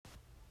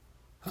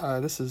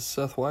Hi, this is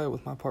Seth Wyatt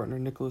with my partner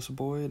Nicholas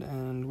Boyd,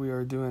 and we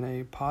are doing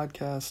a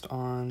podcast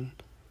on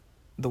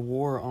the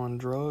war on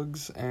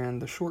drugs and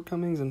the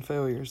shortcomings and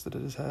failures that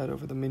it has had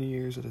over the many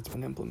years that it's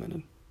been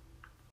implemented.